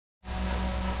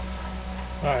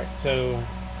Alright, so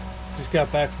just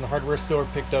got back from the hardware store,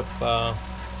 picked up a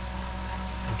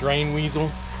drain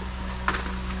weasel.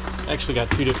 Actually got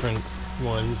two different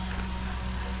ones.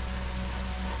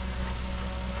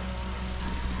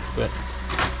 But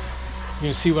you're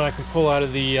gonna see what I can pull out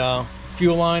of the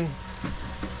fuel line.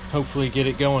 Hopefully get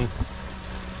it going.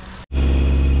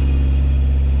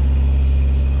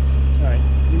 Alright,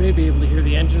 you may be able to hear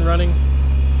the engine running.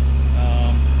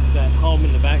 It's that hum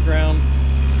in the background.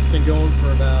 It's been going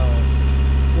for about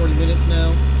 40 minutes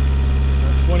now.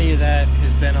 20 of that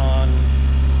has been on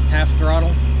half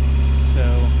throttle. So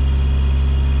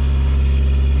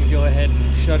you can go ahead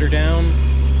and shut her down.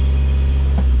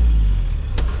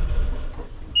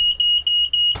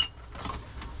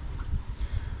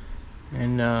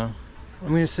 And I'm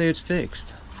going to say it's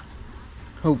fixed.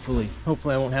 Hopefully I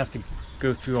won't have to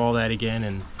go through all that again,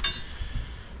 and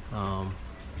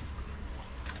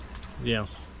yeah,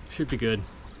 should be good.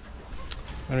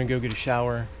 I'm gonna go get a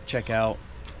shower, check out,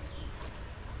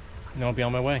 and I'll be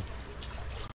on my way.